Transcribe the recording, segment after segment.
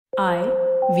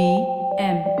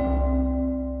IVM.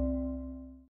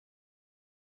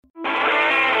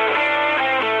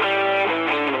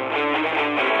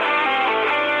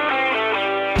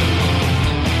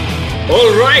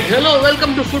 All right, hello,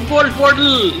 welcome to Football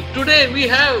Portal. Today we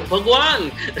have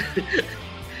Bhagwan.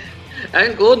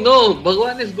 And oh no,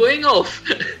 Bhagwan is going off.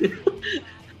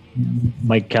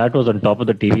 My cat was on top of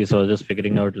the TV, so I was just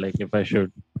figuring out if I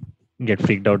should get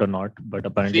freaked out or not. But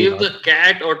apparently Save not. the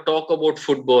cat or talk about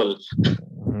football.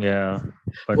 Yeah,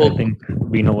 but Oh. I think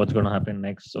we know what's going to happen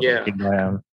next. So Yeah. here I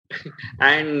am.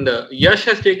 And Yash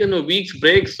has taken a week's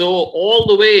break, so all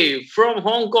the way from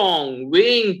Hong Kong,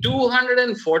 weighing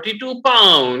 242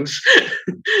 pounds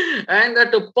and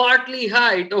at a partly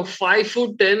height of 5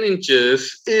 foot 10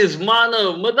 inches, is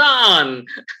Manav Madan.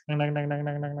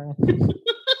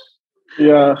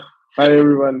 Yeah. Hi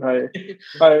everyone. Hi.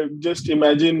 I just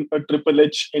imagine a Triple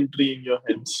H entry in your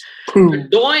heads.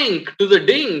 Doink to the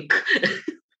dink.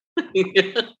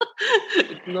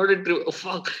 It's not a true. Oh,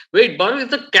 fuck. Wait, Baru, is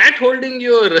the cat holding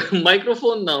your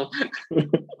microphone now?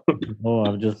 Oh,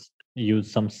 I've just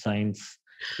used some signs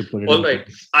to put it. All right.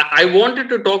 I wanted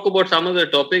to talk about some other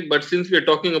topic, but since we're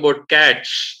talking about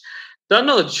cats,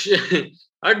 Tanuj,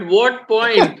 at what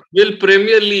point will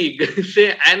Premier League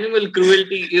say animal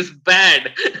cruelty is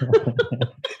bad?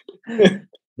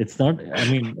 It's not. I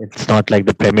mean, it's not like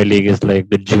the Premier League is like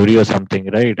the jury or something,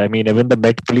 right? I mean, even the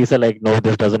Met Police are like, no,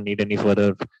 this doesn't need any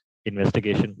further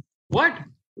investigation. What?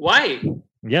 Why?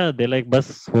 Yeah, they're like,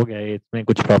 बस हो गया ये, इसमें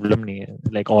कुछ problem नहीं है.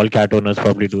 Like all cat owners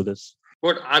probably do this.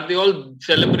 What are they all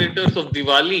celebrators of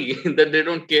Diwali that they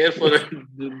don't care for a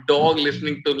dog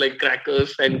listening to like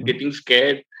crackers and getting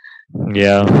scared?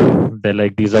 Yeah, they're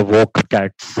like, these are woke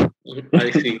cats. I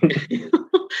see.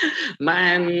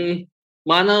 Man,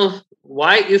 Manav,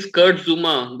 why is Kurt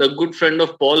Zuma, the good friend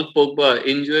of Paul Pogba,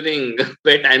 injuring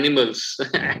pet animals?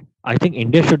 I think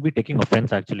India should be taking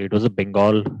offense actually. It was a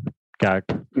Bengal cat.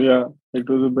 Yeah, it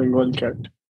was a Bengal cat.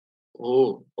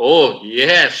 Oh,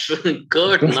 yes.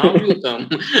 Kurt, now you come.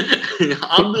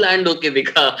 अब land होके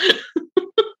दिखा.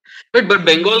 But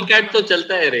Bengal cat तो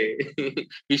चलता है रे.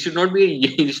 He should not be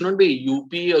a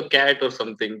UP or cat or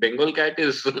something. Bengal cat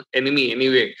is enemy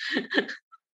anyway.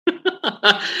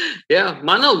 Yeah,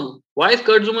 Manav, why is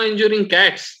Kurt Zuma injuring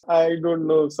cats? I don't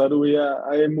know, Saru. Yeah,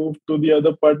 I moved to the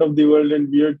other part of the world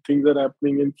and weird things are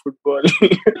happening in football.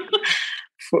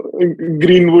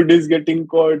 Greenwood is getting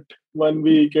caught 1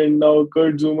 week and now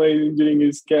Kurt Zuma is injuring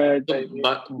his cat. I mean,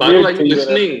 Baru, are you things are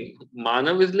listening?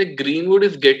 Manav is like Greenwood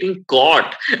is getting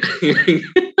caught.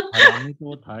 हरामी तो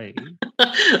वो था ही.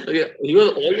 Yeah, he was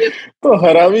always. तो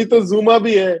हरामी तो Zuma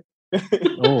भी है.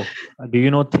 Oh, do you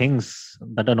know things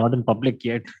that are not in public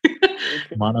yet?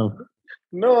 Manav.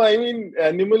 No, I mean,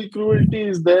 animal cruelty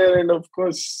is there, and of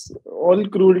course, all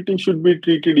cruelty should be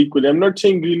treated equally. I'm not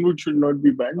saying Greenwood should not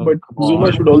be banned, Oh, but come Zuma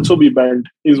on. should also be banned,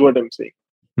 is what I'm saying.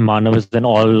 Manav is an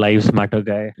all lives matter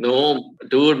guy. No,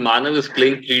 dude, Manav is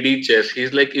playing 3D chess.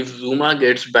 He's like, if Zuma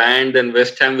gets banned, then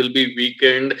West Ham will be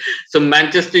weakened. So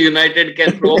Manchester United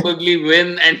can probably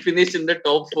win and finish in the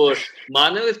top 4.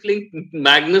 Manav is playing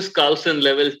Magnus Carlsen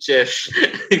level chess.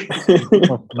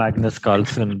 Of Magnus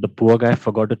Carlsen. The poor guy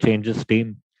forgot to change his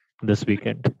team this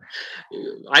weekend.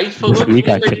 I forgot to week,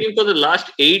 use my actually. team for the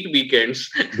last 8 weekends.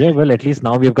 Yeah, well, at least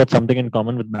now we've got something in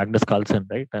common with Magnus Carlsen,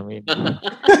 right? I mean,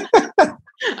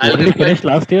 I'll what did he reply, finish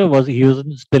last year? Was he was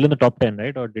still in the top 10,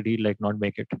 right? Or did he not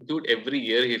make it? dude, every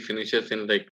year he finishes in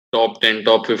like top 10,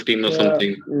 top 15 or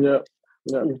something. Yeah.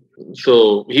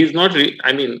 So he's not.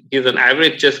 I mean, he's an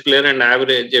average chess player and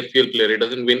average FPL player. He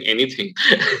doesn't win anything.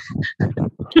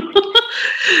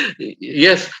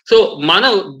 Yes. So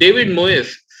Manav, David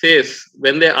Moyes says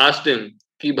when they asked him,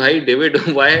 "Ki bhai David,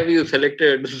 why have you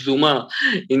selected Zuma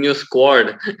in your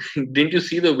squad? Didn't you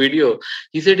see the video?"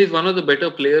 He said he's one of the better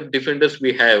player defenders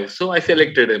we have, so I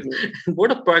selected him.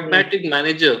 What a pragmatic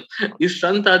manager! Is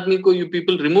Sant Admi ko you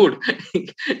people removed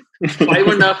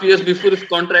 5.5 years before his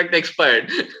contract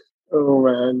expired? Oh,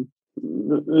 man.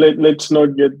 Let's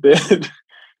not get there.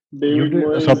 David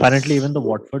Moyes. So apparently, even the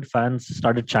Watford fans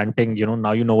started chanting,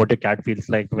 now you know what a cat feels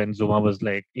like when Zuma was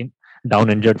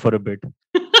down injured for a bit.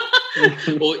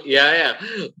 Oh yeah,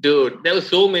 dude, there were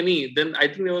so many. Then I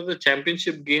think there was a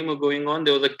championship game going on.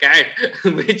 There was a cat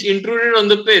which intruded on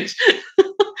the pitch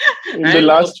In the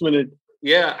last minute.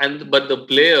 Yeah, but the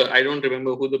player, I don't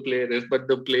remember who the player is, but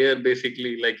the player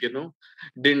basically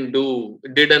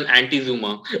did an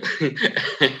anti-Zuma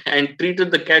and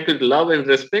treated the cat with love and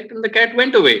respect, and the cat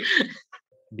went away.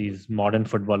 These modern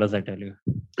footballers, I tell you.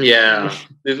 Yeah,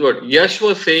 this is what Yash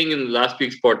was saying in last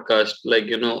week's podcast.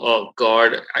 Oh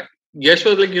God, Yash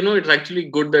was like, it's actually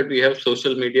good that we have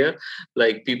social media.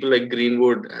 Like people like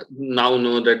Greenwood now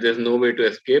know that there's no way to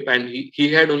escape, and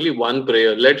he had only one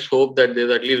prayer. Let's hope that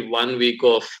there's at least 1 week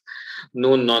of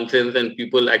no nonsense and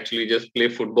people actually just play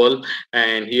football.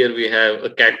 And here we have a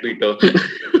cat beater.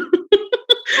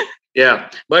 Yeah,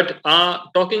 but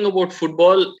talking about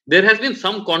football, there has been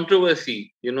some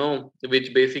controversy,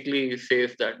 which basically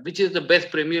says that which is the best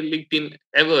Premier League team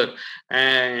ever.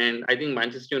 And I think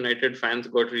Manchester United fans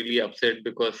got really upset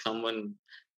because someone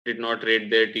did not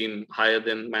rate their team higher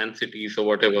than Man City's or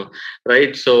whatever,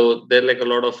 right? So there are like a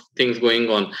lot of things going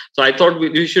on. So I thought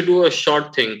we should do a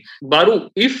short thing. Baru,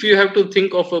 if you have to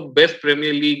think of a best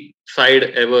Premier League side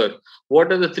ever,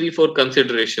 what are the 3-4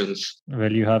 considerations?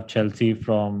 Well, you have Chelsea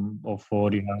from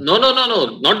 04. You have No,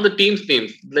 not the team's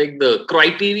names. Like the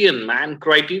criterion, man,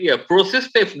 criteria. Process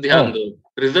पे ध्यान दो.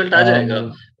 Result आ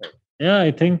जाएगा. Yeah,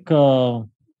 I think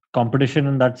competition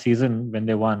in that season when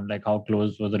they won, like how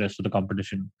close was the rest of the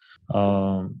competition?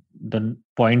 The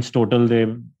points total they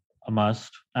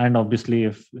amassed, and obviously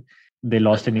if they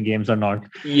lost any games or not.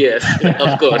 Yes,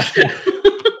 of course.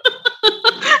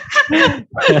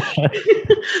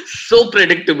 So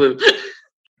predictable.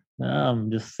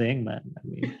 I'm just saying, man. I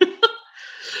mean.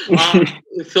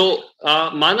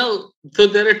 Manav, so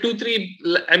there are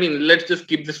 2-3. I mean, let's just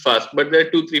keep this fast. But there are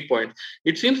 2-3 points.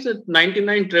 It seems that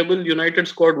 99 treble United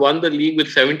squad won the league with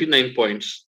 79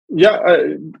 points. Yeah,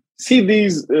 see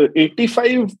these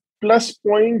 85 plus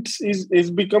points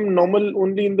is become normal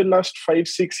only in the last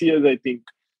 5-6 years, I think.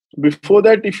 Before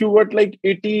that, if you got like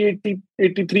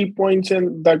 83 points,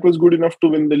 and that was good enough to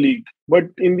win the league. But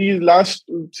in these last,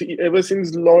 ever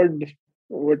since Lord,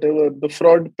 whatever, the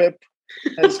fraud Pep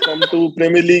has come to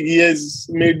Premier League, he has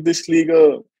made this league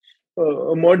a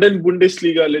modern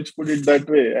Bundesliga, let's put it that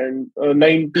way. And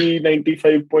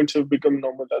 90-95 points have become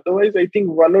normal. Otherwise, I think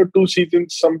 1 or 2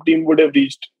 seasons, some team would have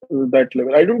reached that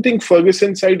level. I don't think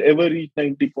Ferguson's side ever reached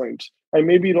 90 points. I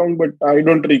may be wrong, but I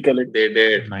don't recollect. They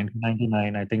did.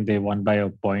 1999, I think they won by a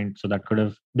point. So that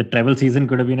the treble season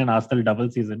could have been an Arsenal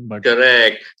double season. But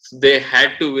correct. They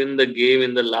had to win the game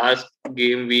in the last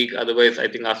game week. Otherwise, I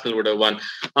think Arsenal would have won.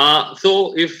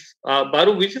 So if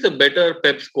Baru, which is a better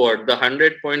Pep squad? The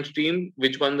 100 points team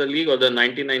which won the league, or the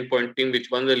 99 point team which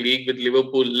won the league with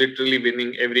Liverpool literally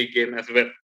winning every game as well?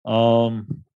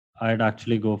 I'd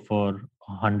actually go for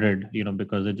 100,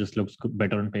 because it just looks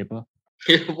better on paper.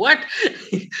 What?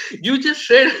 You just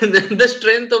said the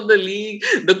strength of the league,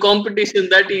 the competition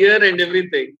that year and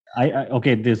everything.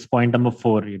 Okay, this point number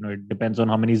 4, it depends on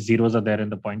how many zeros are there in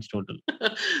the points total.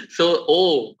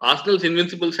 So, Arsenal's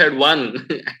Invincibles had 1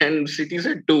 and City's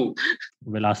had 2.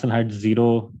 Well, Arsenal had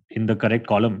 0 in the correct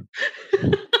column.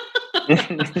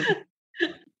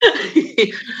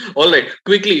 All right,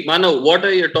 quickly, Manav, what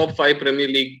are your top 5 Premier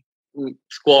League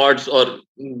squads or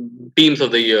teams of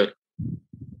the year?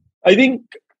 I think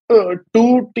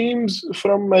 2 teams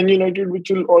from Man United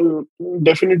which will all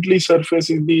definitely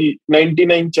surface is the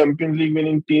 99 Champions League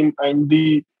winning team and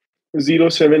the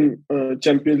 07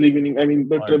 Champions League winning,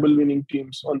 the treble winning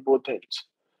teams on both ends.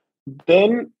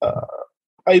 Then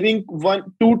I think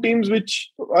 2 teams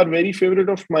which are very favorite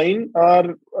of mine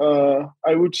are,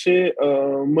 I would say,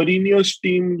 Mourinho's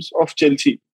teams of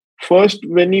Chelsea. First,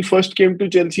 when he first came to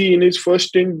Chelsea in his first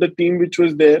stint, the team which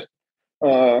was there,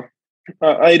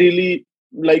 I really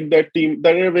like that team.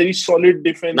 That had a very solid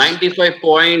defense. 95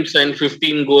 points and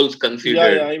 15 goals conceded.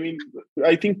 Yeah.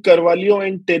 I think Carvalho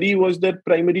and Terry was their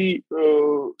primary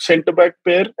centre-back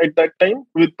pair at that time,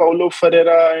 with Paulo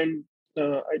Ferreira and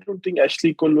I don't think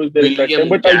Ashley Cole was there William at that time.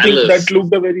 But Gallas. I think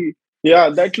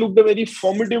that looked a very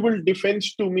formidable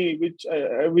defense to me,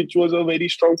 which was a very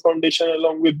strong foundation,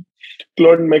 along with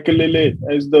Claude Makelele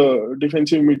as the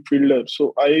defensive midfielder.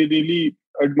 So I really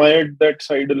admired that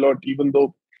side a lot, even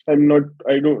though I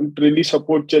don't really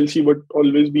support Chelsea, but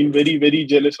always been very, very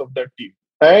jealous of that team.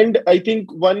 And I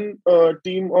think one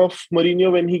team of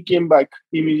Mourinho when he came back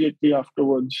immediately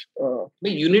afterwards.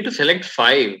 You need to select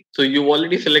 5. So you've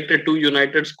already selected 2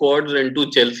 United squads and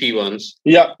 2 Chelsea ones.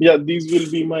 Yeah, these will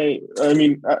be my.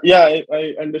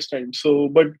 I understand. So,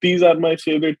 but these are my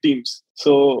favorite teams.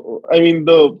 So,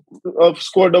 the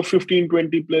squad of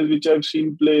 15-20 players which I've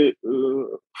seen play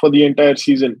for the entire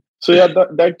season. So yeah,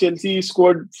 that Chelsea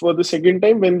squad for the second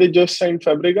time when they just signed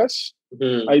Fabregas.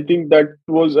 I think that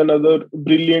was another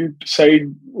brilliant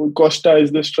side. Costa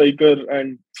is the striker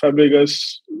and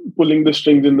Fabregas pulling the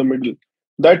strings in the middle.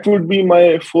 That would be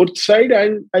my 4th side,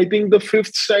 and I think the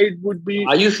 5th side would be.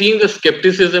 Are you seeing the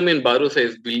skepticism in Baru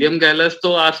says? William Gallas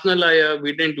to Arsenal aaya,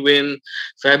 we didn't win.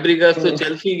 Fabregas to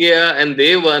Chelsea gaya and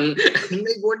they won.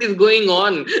 Like, what is going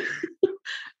on?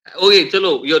 Okay,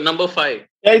 chalo, your number 5.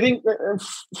 I think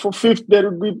for fifth there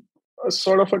would be a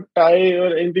sort of a tie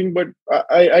or anything, but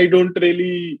I don't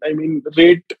really, I mean,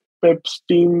 rate Pep's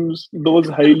teams those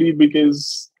highly,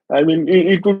 because I mean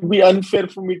it would be unfair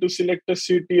for me to select a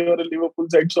City or a Liverpool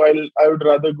side. So I would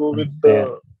rather go with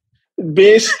Yeah. the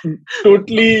base,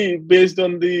 totally based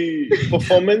on the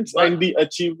performance But- and the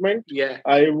achievement. Yeah.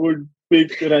 I would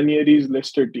pick Ranieri's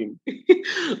Leicester team.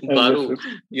 Baru,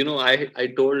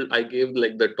 I gave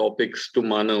like the topics to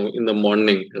Manav in the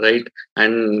morning, right?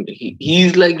 And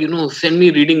he's like, send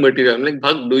me reading material. I'm like,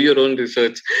 Bhag, do your own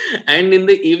research. And in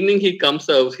the evening, he comes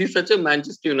out. He's such a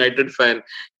Manchester United fan.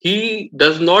 He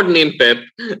does not name Pep,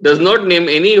 does not name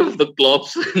any of the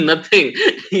Klopps, nothing.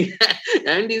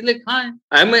 And he's like, hi,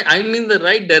 I'm in the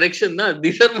right direction. Nah?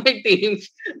 These are my teams.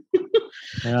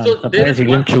 Yeah, So there sometimes is he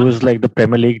one- didn't choose like the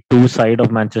Premier League 2 side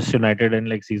of Manchester United in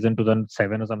like season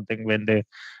 2007 or something, when they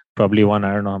probably won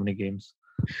I don't know how many games.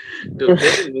 They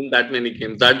didn't win that many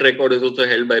games. That record is also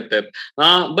held by Pep.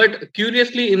 But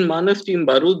curiously, in Manav's team,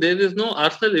 Baru, there is no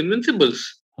Arsenal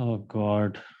Invincibles. Oh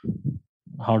God,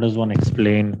 how does one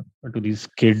explain to these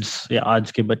kids? Yeah,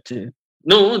 aaj ke bacche.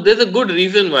 No, there's a good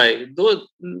reason why. Those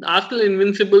Arsenal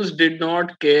Invincibles did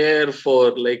not care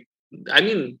for they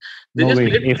No just way.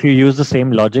 played. If you use the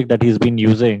same logic that he's been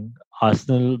using,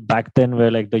 Arsenal back then were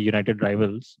like the United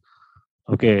rivals.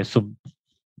 Okay, so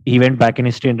he went back in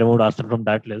history and removed Arsenal from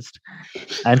that list.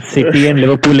 And City and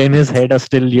Liverpool in his head are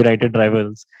still United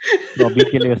rivals. तो अभी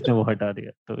के लिए उसने वो हटा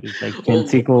दिया. तो it's like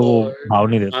Chelsea को वो God. भाव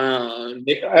नहीं देता.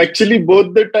 Actually,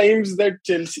 both the times that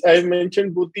Chelsea, I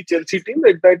mentioned both the Chelsea teams,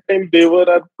 at that time they were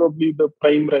probably the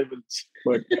prime rivals,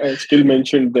 but I still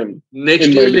mentioned them. Next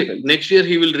in my year, defense. next year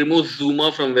he will remove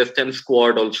Zuma from West Ham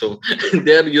squad also.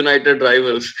 They are United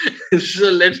rivals. So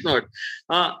let's not.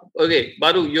 Okay,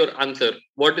 Baru, your answer.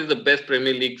 What is the best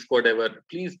Premier League squad ever?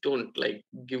 Please don't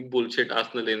give bullshit.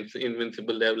 Arsenal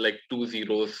invincible. They have 2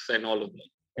 zeros and all of that.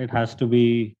 It has to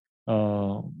be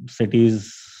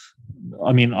City's.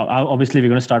 I mean, obviously we're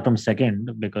going to start from second,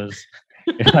 because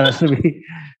it has to be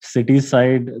City's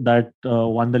side that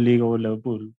won the league over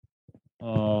Liverpool,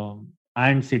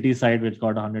 and City side which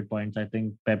got 100 points. I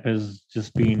think Pep has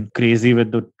just been crazy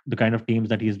with the kind of teams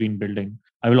that he's been building.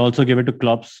 I will also give it to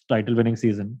Klopp's title-winning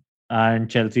season and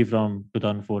Chelsea from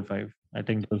 2004-05. I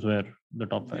think those were the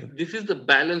top 5. This is the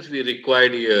balance we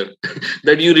required here.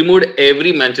 That you removed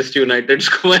every Manchester United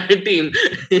squad team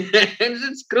and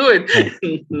said, screw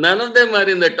it. None of them are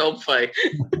in the top 5.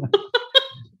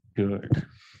 Good.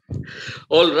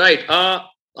 All right.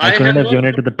 I couldn't have given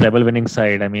it to the treble-winning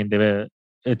side. I mean,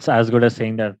 it's as good as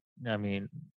saying that. I mean,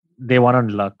 they won on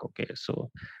luck. Okay, so.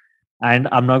 And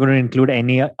I'm not going to include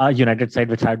any United side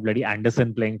which had bloody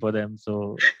Anderson playing for them.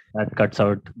 So that cuts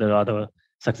out the other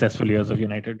successful years of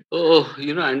United. Oh,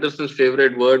 Anderson's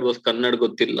favorite word was Kannad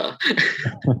Gottilla.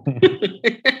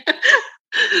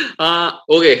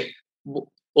 Okay.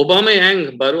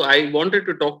 Aubameyang, Baru, I wanted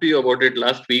to talk to you about it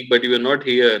last week, but you were not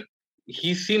here.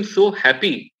 He seems so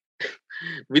happy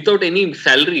without any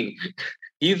salary.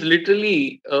 He's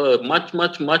literally a much,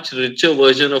 much, much richer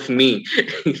version of me.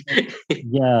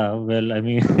 Yeah, well, I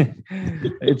mean,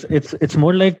 it's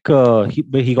more like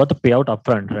he got the payout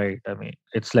upfront, right? I mean,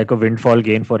 it's like a windfall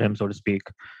gain for him, so to speak.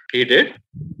 He did?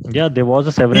 Yeah, there was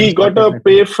a severance. He got a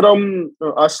pay from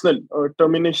Arsenal, a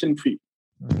termination fee.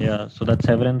 Yeah, so that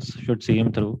severance should see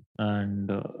him through.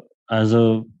 And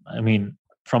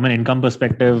from an income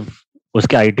perspective,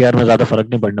 उसके ITR में ज़्यादा फर्क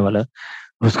नहीं पड़ने वाला.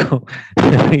 उसको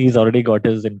he's already got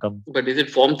his income. But is it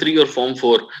Form 3 or Form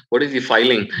 4? What is he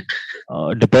filing?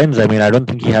 Depends. I mean, I don't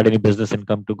think he had any business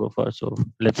income to go for. So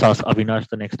let's ask Avinash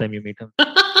the next time you meet him.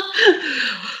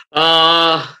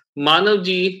 Manav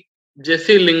ji,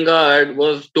 Jesse Lingard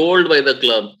was told by the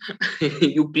club,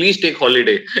 you please take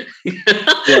holiday.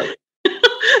 Yeah.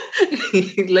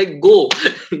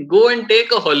 Go and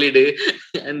take a holiday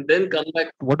and then come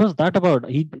back. What was that about?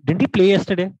 Didn't he play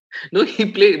yesterday? No, he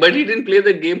played, but he didn't play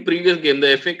the previous game,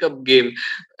 the FA Cup game.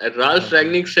 Ralf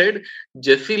Rangnick said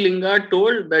Jesse Lingard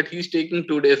told that he's taking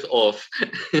 2 days off.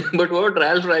 But what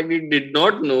Ralf Rangnick did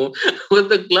not know was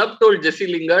the club told Jesse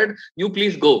Lingard, you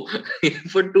please go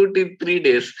for 2 to 3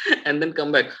 days and then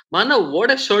come back. Mana, what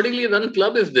a shoddily run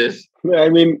club is this? I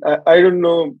mean, I don't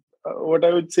know. What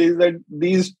I would say is that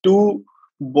these two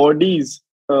bodies,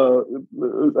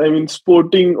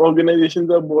 sporting organizations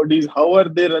are bodies. How are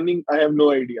they running? I have no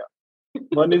idea.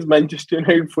 One is Manchester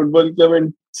United Football Club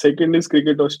and second is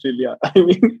Cricket Australia. I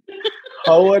mean,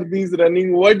 how are these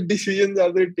running? What decisions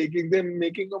are they taking? They're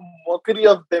making a mockery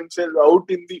of themselves out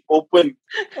in the open.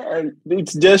 And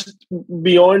it's just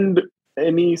beyond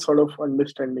any sort of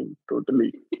understanding,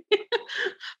 totally.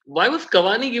 Why was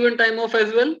Cavani given time off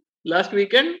as well? last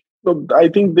weekend? So I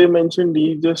think they mentioned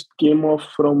he just came off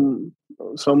from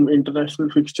some international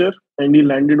fixture and he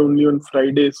landed only on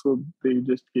Friday, so they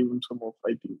just gave him some off.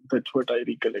 I think that's what I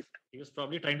recollect. He was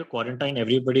probably trying to quarantine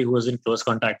everybody who was in close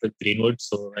contact with Greenwood,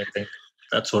 so I think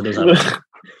that's what was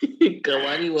happening.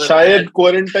 Cavani was शायद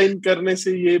quarantine करने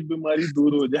से ये बीमारी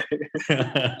दूर हो जाए.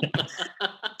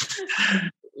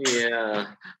 Yeah.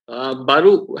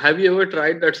 Baru, have you ever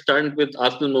tried that stunt with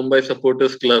Arsenal Mumbai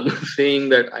Supporters Club saying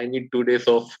that I need 2 days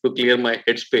off to clear my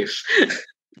headspace?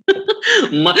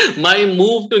 my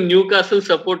move to Newcastle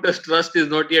Supporters Trust is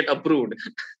not yet approved.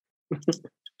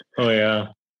 Oh, yeah.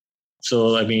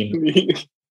 So, I mean,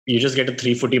 you just get a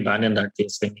 3-footy ban in that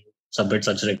case when you submit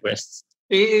such requests.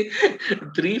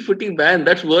 3-footy ban?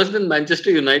 That's worse than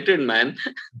Manchester United, man.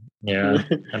 Yeah.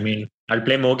 I mean, I'll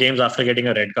play more games after getting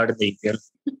a red card in the EPL.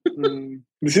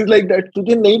 This is like that.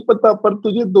 तुझे नहीं पता पर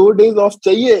तुझे 2 days off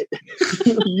चाहिए.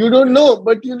 You don't know,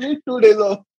 but you need 2 days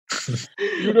off.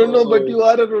 You don't know, but you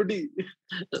are a roadie.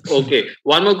 Okay,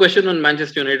 one more question on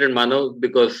Manchester United, Mano,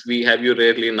 because we have you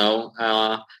rarely now.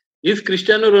 Is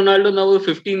Cristiano Ronaldo now a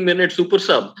 15-minute super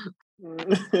sub?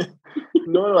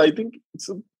 No, I think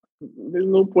there's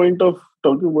no point of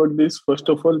talking about this, first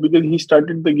of all, because he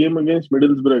started the game against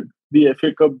Middlesbrough, the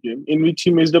FA Cup game, in which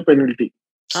he missed a penalty.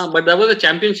 But that was a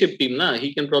championship team, na?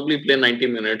 He can probably play 90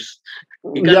 minutes.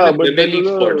 Yeah, but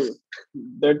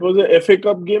that was a FA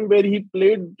Cup game where he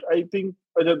played, I think,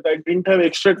 that didn't have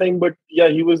extra time, but yeah,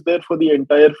 he was there for the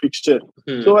entire fixture.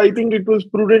 So I think it was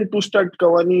prudent to start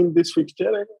Cavani in this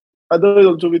fixture. And otherwise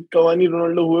also with Cavani,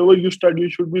 Ronaldo, whoever you start, you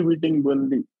should be beating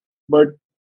Burnley. But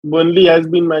Burnley has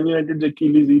been Man United's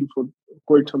Achilles heel for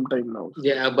quite some time now.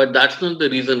 Yeah, but that's not the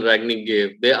reason Rangnick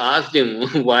gave. They asked him,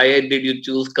 why did you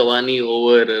choose Cavani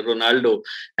over Ronaldo?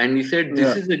 And he said,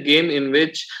 this is a game in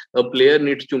which a player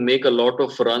needs to make a lot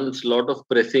of runs, lot of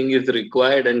pressing is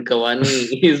required, and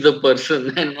Cavani is the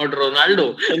person and not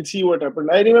Ronaldo. And see what happened.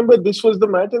 I remember this was the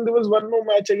match, and there was one more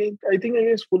match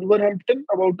against Wolverhampton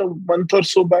about a month or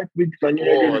so back, which Man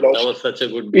United lost. That was such a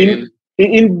good game.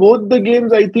 In both the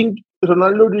games, I think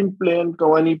Ronaldo didn't play and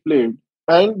Cavani played.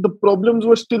 And the problems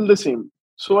were still the same.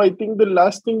 So I think the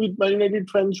last thing which Man United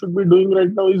fans should be doing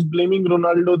right now is blaming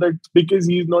Ronaldo that because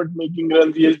he's not making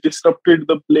runs, he has disrupted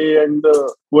the play, and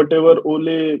the whatever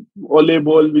Ole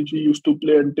ball which we used to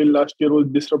play until last year was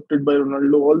disrupted by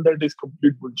Ronaldo. All that is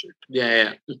complete bullshit.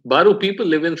 Yeah. Baru, people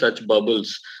live in such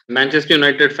bubbles. Manchester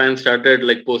United fans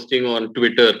started posting on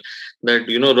Twitter that,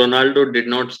 Ronaldo did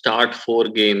not start 4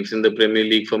 games in the Premier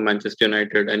League for Manchester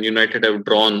United, and United have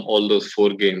drawn all those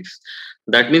 4 games.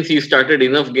 That means he started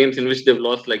enough games in which they've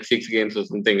lost 6 games or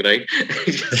something, right?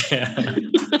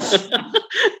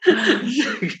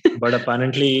 But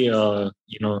apparently,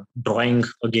 drawing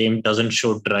a game doesn't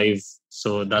show drive.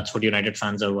 So that's what United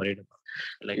fans are worried about.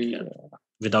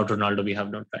 Without Ronaldo, we have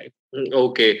no drive.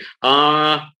 Okay.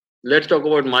 Let's talk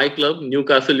about my club,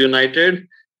 Newcastle United.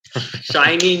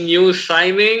 Shiny new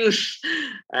signings,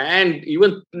 and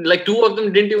even 2 of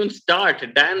them didn't even start.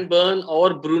 Dan Burn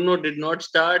or Bruno did not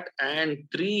start, and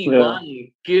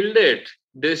 3-1 killed it,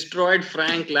 destroyed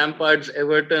Frank Lampard's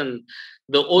Everton.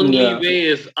 The only way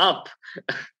is up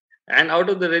and out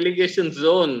of the relegation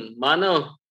zone.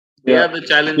 Mano, they are the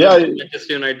challengers of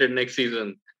Manchester United next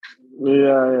season.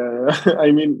 Yeah.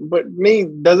 I mean, but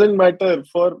doesn't matter.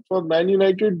 For Man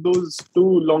United, those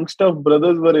 2 Longstaff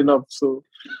brothers were enough. So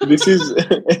this is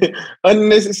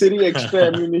unnecessary extra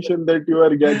ammunition that you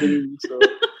are gathering. So,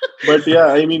 but yeah,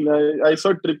 I mean, I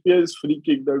saw Trippier's free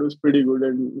kick. That was pretty good.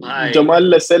 And Jamal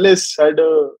Lascelles had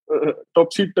a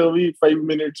topsy-turvy 5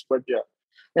 minutes. But yeah,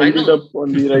 ended up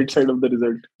on the right side of the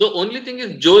result. The only thing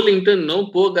is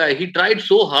Joelinton, poor guy. He tried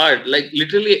so hard.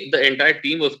 Literally, the entire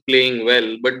team was playing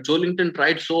well. But Joelinton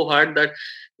tried so hard that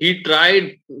he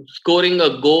tried scoring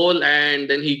a goal and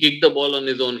then he kicked the ball on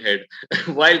his own head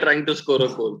while trying to score a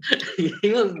goal.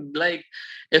 He was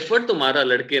effort to mara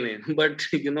ladke ne. But,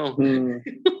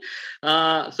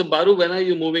 so Baru, when are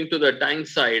you moving to the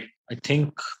Times side? I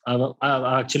think I've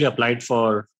actually applied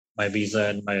for my visa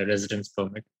and my residence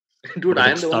permit. Dude, I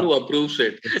am the one who approves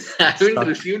it. I haven't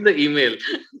received the email.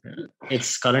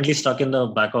 It's currently stuck in the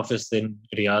back office in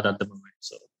Riyadh at the moment.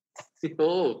 So.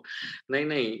 Oh,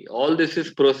 no. All this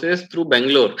is processed through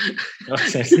Bangalore.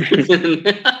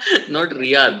 Not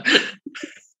Riyadh.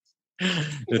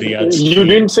 You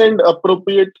didn't send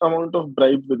appropriate amount of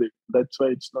bribe with it. That's why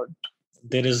it's not.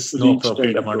 There is no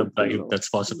appropriate amount of bribe that's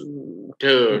possible.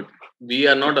 Dude, we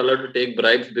are not allowed to take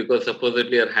bribes because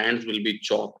supposedly our hands will be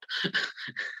chopped.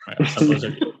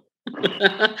 Supposedly.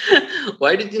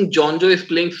 Why do you think John Joe is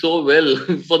playing so well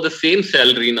for the same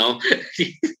salary now?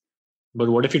 But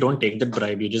what if you don't take that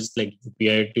bribe? You just like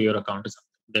pay it to your account or something.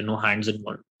 There are no hands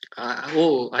involved.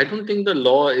 I don't think the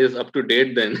law is up to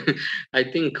date then. I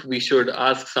think we should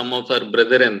ask some of our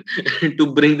brethren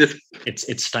to bring this.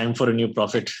 It's time for a new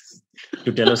prophet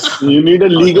to tell us. You need a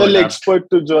how to legal adapt. expert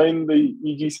to join the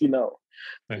EGC now.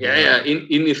 Yeah,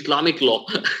 in Islamic law.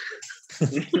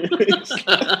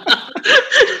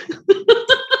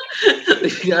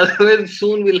 Otherwise,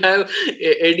 soon we'll have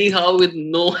Eddie Howe with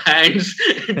no hands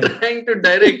trying to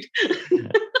direct,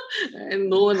 and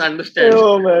no one understands.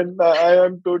 Oh man, I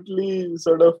am totally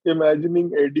sort of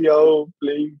imagining Eddie Howe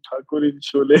playing Thakur in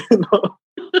Sholay now.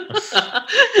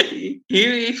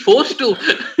 He's forced to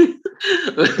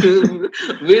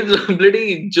with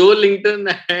bloody Joe Linton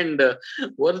and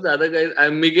what's the other guy?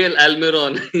 Miguel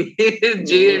Almiron,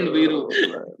 Jay and Viru.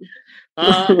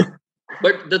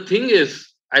 But the thing is,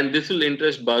 and this will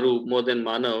interest Baru more than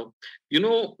Manav,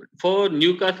 for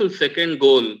Newcastle's second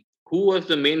goal, who was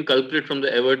the main culprit from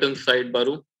the Everton side,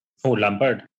 Baru? Oh,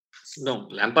 Lampard. No,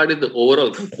 Lampard is the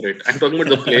overall culprit. I'm talking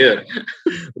about the player.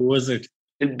 Who was it?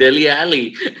 Dele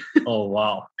Alli. Oh,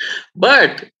 wow.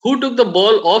 But who took the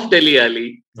ball off Dele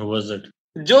Alli? Who was it?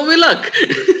 Joe Willock.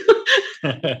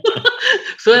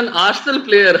 So an Arsenal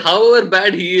player, however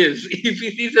bad he is, if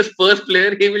he sees a Spurs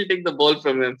player, he will take the ball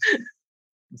from him.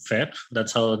 Fair.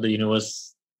 That's how the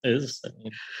universe is.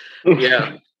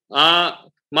 Yeah.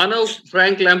 Manav,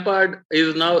 Frank Lampard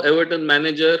is now Everton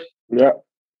manager. Yeah.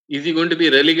 Is he going to be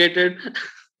relegated?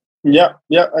 Yeah,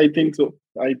 I think so.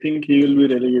 I think he will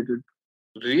be relegated.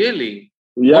 Really?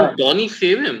 Yeah. Won't Donny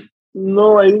save him?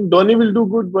 No, I think Donny will do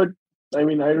good, but I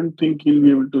mean, I don't think he'll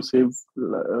be able to save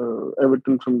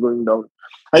Everton from going down.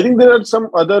 I think there are some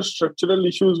other structural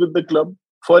issues with the club.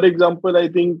 For example, I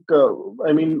think,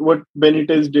 what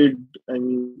Benitez did,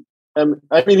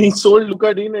 he sold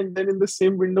Luka Dean and then in the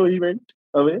same window he went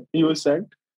away. He was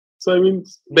sacked. So,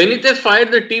 Benitez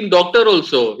fired the team doctor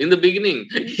also in the beginning.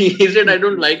 He said, I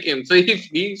don't like him. So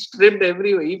he stripped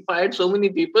everywhere. He fired so many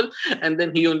people and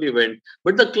then he only went.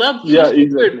 But the club,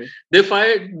 exactly. They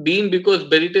fired Dean because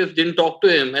Benitez didn't talk to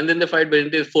him and then they fired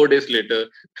Benitez 4 days later.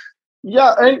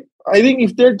 Yeah, and I think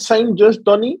if they had signed just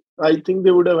Donny, I think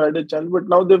they would have had a chance. But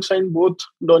now they've signed both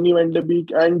Donny van de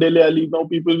Beek and Dele Alli. Now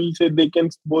people will say they can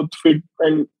both fit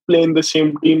and play in the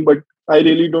same team, but I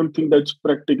really don't think that's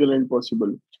practical and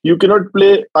possible. You cannot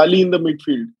play Ali in the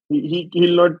midfield.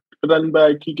 He'll not run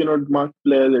back. He cannot mark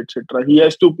players, etc. He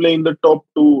has to play in the top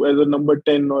two as a number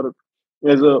 10 or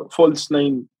as a false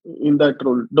 9 in that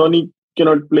role. Donny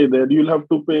cannot play there. You'll have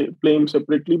to play him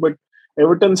separately. But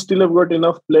Everton still have got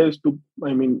enough players to,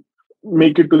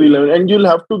 make it to the 11. And you'll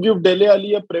have to give Dele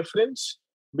Alli a preference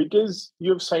because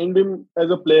you have signed him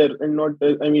as a player and not,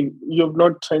 you have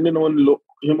not signed him on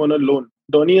a loan.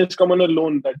 Donny has come on a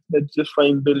loan. That's just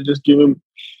fine. They'll just give him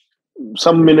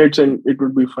some minutes and it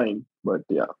would be fine. But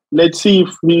yeah, let's see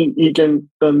if he can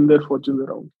turn their fortunes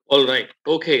around. All right.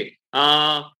 Okay.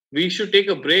 We should take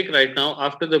a break right now.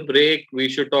 After the break, we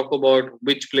should talk about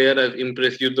which player has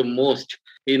impressed you the most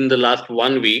in the last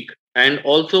 1 week. And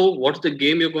also, what's the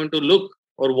game you're going to look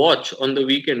or watch on the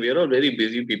weekend? We are all very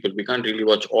busy people. We can't really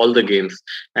watch all the games.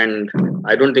 And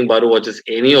I don't think Baru watches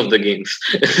any of the games.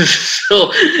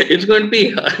 So it's going to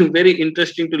be very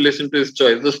interesting to listen to his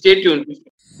choice. So stay tuned.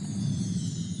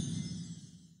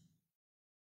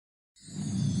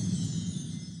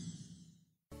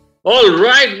 All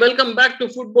right, welcome back to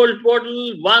Football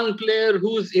Twaddle. One player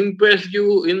who's impressed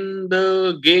you in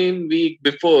the game week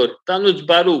before. Tanuj,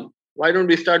 Baru, why don't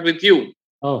we start with you?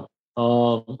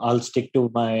 I'll stick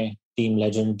to my team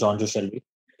legend, Jonjo Shelvey.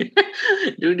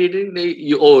 Dude,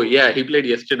 he played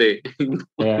yesterday.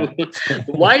 Yeah.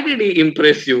 Why did he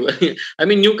impress you?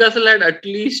 Newcastle had at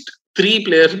least 3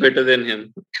 players better than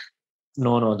him.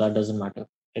 No, that doesn't matter.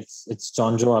 It's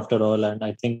Jonjo after all, and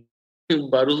I think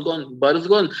Baru's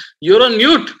gone. You're on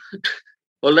mute.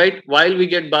 All right. While we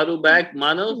get Baru back,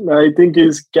 Manav. I think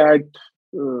his cat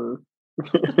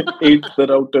ate the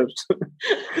routers.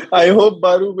 I hope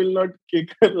Baru will not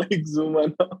kick her like Zuma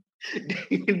now.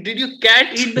 Did you cat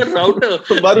eat the router?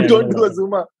 Baru, don't do a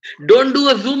Zuma. Don't do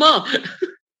a Zuma.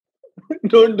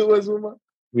 Don't do a Zuma.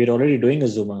 We're already doing a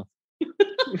Zuma.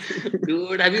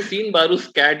 Dude, have you seen Baru's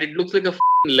cat? It looks like a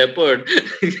leopard.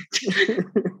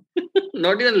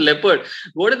 Not even leopard.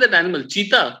 What is that animal?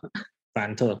 Cheetah?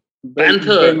 Panther.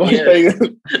 Bengal tiger.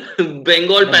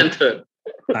 Bengal panther.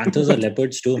 Panthers are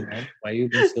leopards too, man. Why are you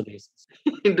being so racist?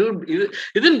 Dude,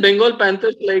 isn't Bengal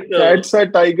Panthers like... Cats are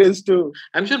tigers too.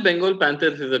 I'm sure Bengal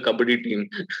Panthers is a kabaddi team.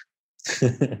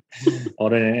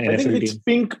 Or an NFL I think it's team.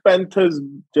 Pink Panthers,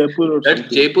 Jaipur or That's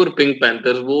something. Jaipur Pink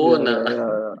Panthers.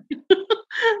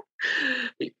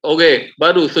 Yeah. Okay,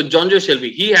 Baru. So Jonjo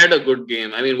Shelby, he had a good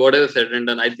game. I mean, whatever said and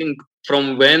done, I think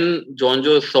from when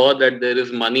Jonjo saw that there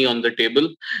is money on the table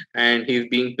and he's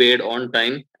being paid on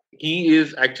time, he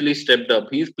is actually stepped up.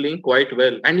 He's playing quite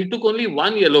well, and he took only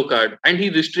one yellow card, and he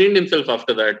restrained himself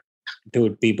after that.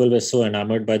 Dude, people were so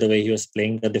enamored by the way he was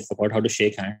playing that they forgot how to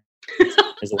shake hands.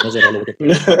 His owners are all over the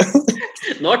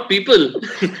place. Not people,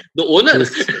 the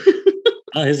owners.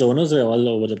 His owners were all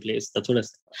over the place. That's what I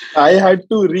said. I had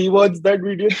to rewatch that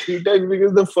video 3 times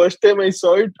because the first time I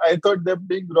saw it, I thought they're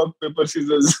playing rock, paper,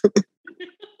 scissors.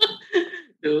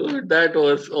 Dude, that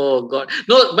was, oh god.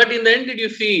 No, but in the end, did you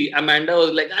see Amanda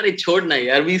was like, "Arey, chhod nahi,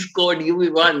 yaar, we scored, we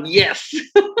won, yes."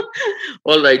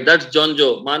 All right, that's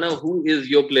Jonjo. Mana, who is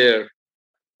your player?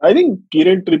 I think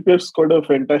Kieran Trippier scored a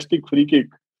fantastic free kick.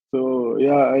 So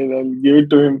yeah, I'll give it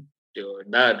to him. Dude,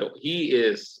 that he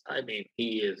is. I mean,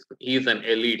 he's an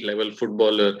elite level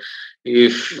footballer.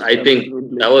 I think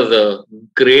Absolutely. that was a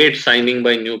great signing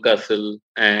by Newcastle,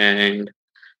 and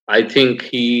I think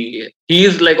he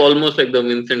is like almost like the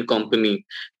Vincent Kompany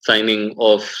signing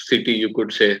of City, you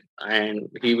could say, and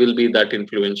he will be that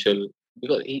influential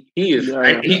because he is, Yeah,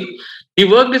 and yeah. he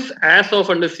worked his ass off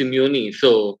under Simeone,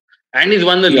 so and he's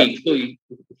won the Yeah. league, so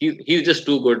he's just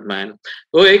too good, man.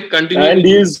 Okay, continue. And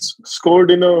he's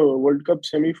scored in a World Cup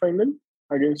semi-final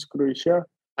against Croatia.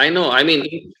 I know. I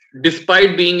mean,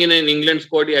 despite being in an England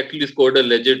squad, he actually scored a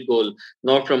legit goal,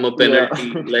 not from a penalty,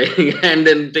 like, and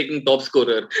then taking top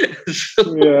scorer.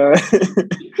 So, Yeah,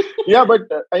 yeah, but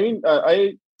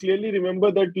I clearly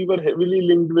remember that we were heavily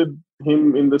linked with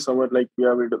him in the summer, like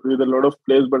with a lot of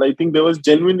players. But I think there was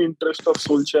genuine interest of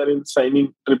Solskjaer in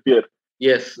signing Trippier.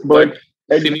 yes, But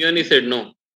but Simeone said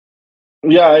no.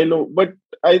 yeah, I know, but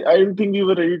I don't think we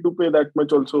were ready to pay that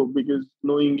much also because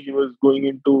knowing he was going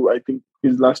into, I think,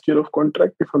 his last year of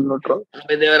contract, if I'm not wrong.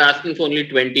 But they were asking for only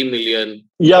 20 million.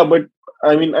 Yeah, but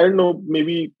I mean, I don't know,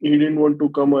 maybe he didn't want to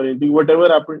come or anything, whatever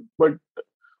happened. But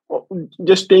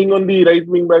just staying on the right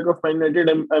wing back of Man United,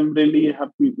 I'm really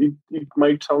happy. It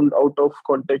might sound out of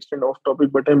context and off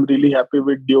topic, but I'm really happy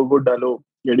with Diogo Dalot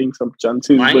getting some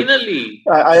chances. But Finally,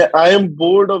 I am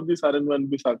bored of this Aaron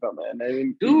Wan-Bissaka, man. I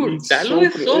mean, dude,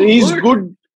 Dalot is so he's good.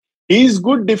 good. He's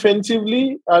good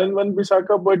defensively, Aaron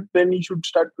Wan-Bissaka, but then he should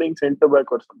start playing centre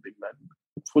back or something, man.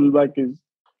 Full back is,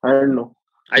 I don't know.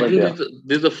 I But think yeah.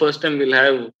 this is the first time we'll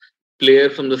have player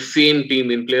from the same team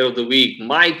in Player of the Week.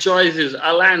 My choice is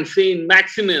Alain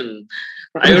Saint-Maximin.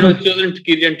 I would have chosen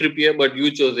Kieran Trippier, but you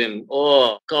chose him.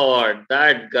 Oh God,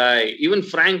 that guy. Even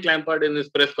Frank Lampard in his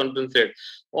press conference said,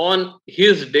 on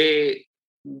his day,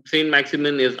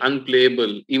 Saint-Maximin is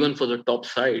unplayable, even for the top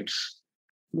sides.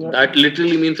 Yeah. That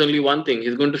literally means only one thing.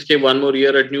 He's going to stay one more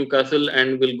year at Newcastle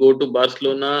and will go to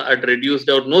Barcelona at reduced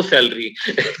out, no salary.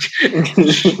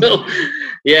 So,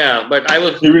 yeah, but I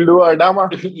was He will do Adama.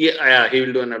 yeah, he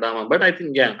will do an Adama. But I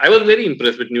think, yeah, I was very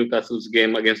impressed with Newcastle's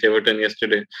game against Everton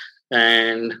yesterday.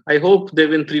 And I hope they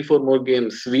win 3-4 more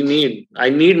games. I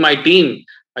need my team.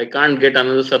 I can't get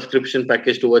another subscription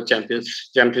package to watch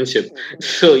championship.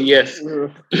 So, yes.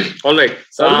 All right.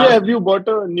 Sarvi, have you bought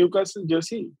a Newcastle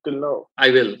jersey till now?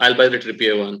 I will. I'll buy the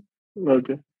Trippier one.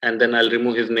 Okay. And then I'll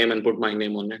remove his name and put my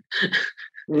name on it.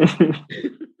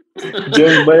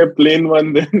 Just buy a plain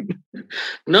one then.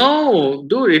 No,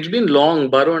 dude, it's been long.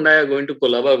 Baro and I are going to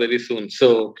Colaba very soon.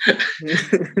 So,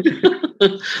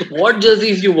 what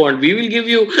jerseys you want? We will give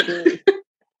you.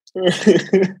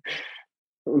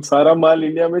 सारा माल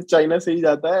India में China से ही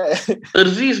जाता है.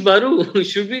 Jerseys, Baru,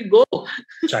 should we go?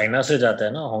 China से जाता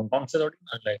है ना, Hong Kong से थोड़ी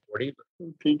ना. Like, what do you?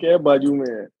 ठीक है, बाजू में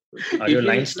है. Are you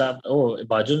line stabbed? Oh,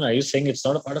 बाजू में. Are you saying it's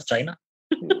not a part of China?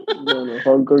 No,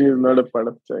 Hong Kong is not a part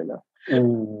of China.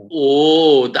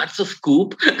 Oh, that's a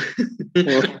scoop.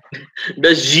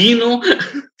 Does G know?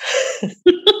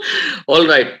 All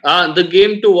right. The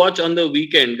game to watch on the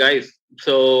weekend, guys.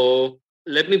 So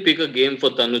let me pick a game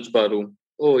for Tanuj Baru.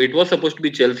 Oh, it was supposed to be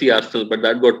Chelsea Arsenal, but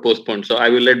that got postponed. So I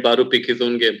will let Baru pick his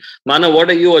own game. Mana, what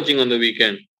are you watching on the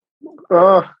weekend?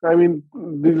 I mean,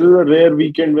 this is a rare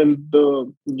weekend when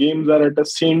the games are at the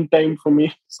same time for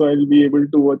me. So I'll be able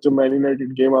to watch a Man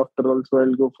United game after all. So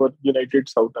I'll go for United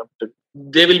Southampton.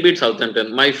 They will beat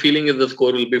Southampton. My feeling is the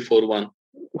score will be 4-1.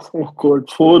 Oh God,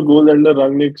 4 goals under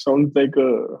Rangnick sounds like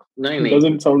No.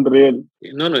 doesn't sound real.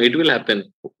 No, it will happen.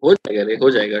 हो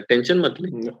जाएगा. Tension मत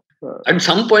ले. Yeah. At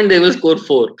some point, they will score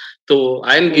 4. So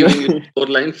I'm giving you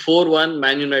scoreline 4-1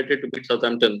 Man United to beat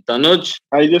Southampton. Tanuj?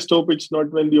 I just hope it's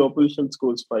not when the opposition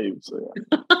scores 5. So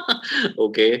yeah.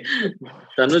 Okay.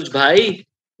 Tanuj bhai,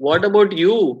 what about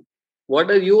you? What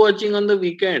are you watching on the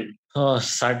weekend?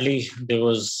 Sadly, there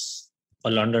was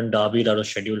a London derby that was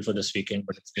scheduled for this weekend,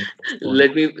 but it's been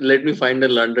postponed. Let me find a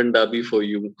London derby for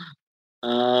you.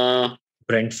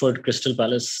 Brentford Crystal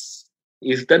Palace.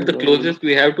 Is that the closest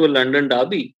we have to a London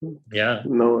derby? Yeah.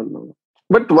 No.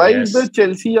 But why is the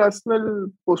Chelsea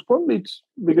Arsenal postponed? It's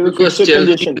because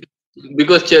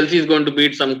Chelsea is going to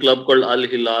beat some club called Al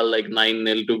Hilal like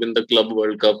 9-0 to win the Club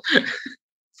World Cup.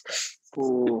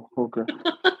 Oh, okay.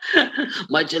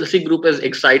 My Chelsea group is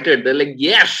excited. They're like,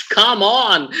 yes, come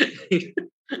on.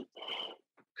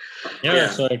 Yeah,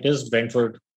 so it is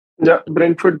Brentford. Yeah,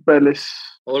 Brentford Palace.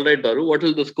 All right, Baru, what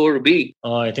will the score be?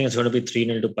 I think it's going to be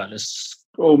 3-0 to Palace.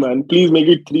 Oh man, please make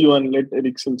it 3-1. Let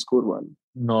Eriksen score one.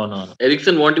 No.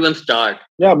 Eriksen won't even start.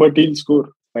 Yeah, but he'll score.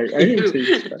 I didn't say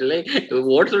he'll start. Like,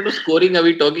 what sort of scoring are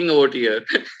we talking about here?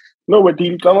 No, but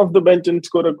he'll come off the bench and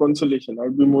score a consolation.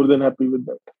 I'd be more than happy with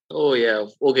that. Oh, yeah.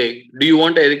 Okay. Do you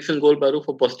want Eriksen goal, Baru,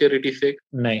 for posterity's sake?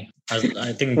 No.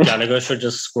 I think Gallagher should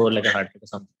just score like a hat-trick or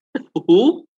something.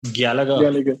 Who?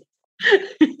 Gallagher.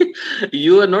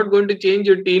 You are not going to change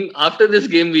your team after this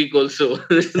game week also.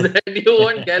 That you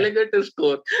want Gallagher to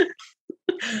score.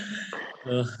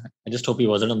 I just hope he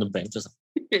wasn't on the bench or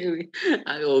something.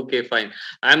 Okay, fine.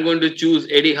 I'm going to choose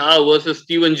Eddie Howe versus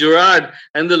Steven Gerrard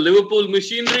and the Liverpool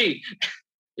machinery.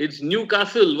 It's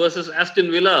Newcastle versus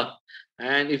Aston Villa.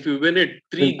 And if you win it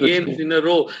 3 games in a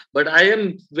row. But I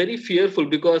am very fearful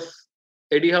because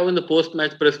Eddie Howe in the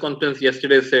post-match press conference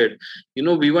yesterday said,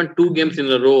 we won 2 games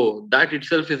in a row. That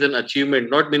itself is an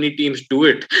achievement. Not many teams do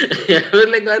it. I was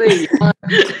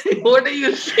like, what are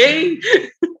you saying?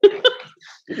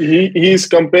 He's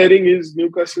comparing his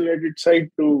Newcastle United side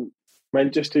to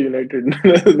Manchester United.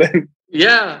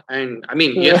 Yeah, and I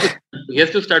mean, he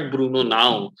has to start Bruno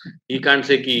now. He can't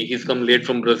say he's come late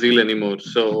from Brazil anymore.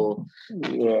 So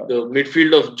the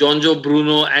midfield of Jonjo,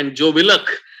 Bruno and Joe Willock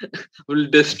will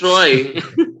destroy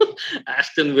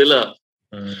Aston Villa.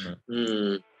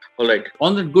 All right.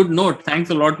 On that good note, thanks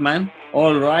a lot, man.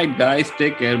 All right, guys.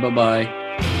 Take care. Bye-bye.